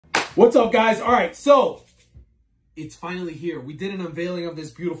What's up, guys? All right, so it's finally here. We did an unveiling of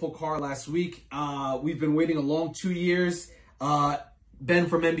this beautiful car last week. We've been waiting a long 2 years. Ben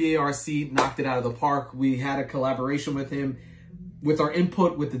from NBARC knocked it out of the park. We had a collaboration with him, with our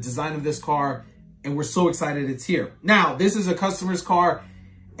input, with the design of this car, and we're so excited it's here. Now, this is a customer's car,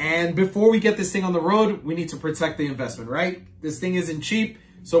 and before we get this thing on the road, we need to protect the investment, right? This thing isn't cheap,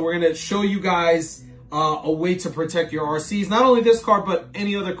 so we're gonna show you guys a way to protect your RCs. Not only this car, but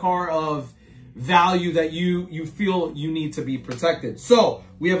any other car of value that you feel you need to be protected. So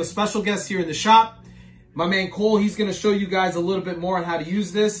we have a special guest here in the shop. My man Cole, he's gonna show you guys a little bit more on how to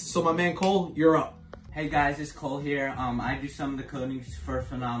use this. So my man Cole, you're up. Hey guys, it's Cole here. I do some of the coatings for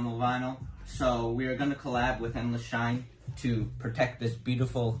Phenomenal Vinyl. So we are gonna collab with Endless Shine to protect this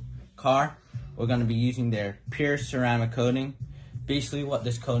beautiful car. We're gonna be using their pure ceramic coating. Basically what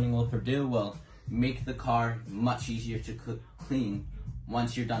this coating will do will make the car much easier to clean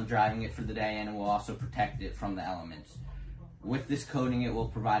once you're done driving it for the day, and it will also protect it from the elements. With this coating, it will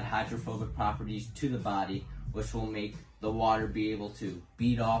provide hydrophobic properties to the body, which will make the water be able to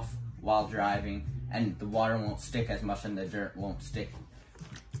bead off while driving, and the water won't stick as much and the dirt won't stick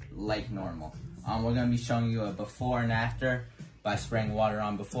like normal. We're going to be showing you a before and after by spraying water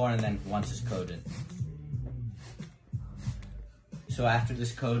on before and then once it's coated. So after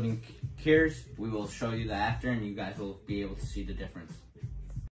this coating cures, we will show you the after and you guys will be able to see the difference.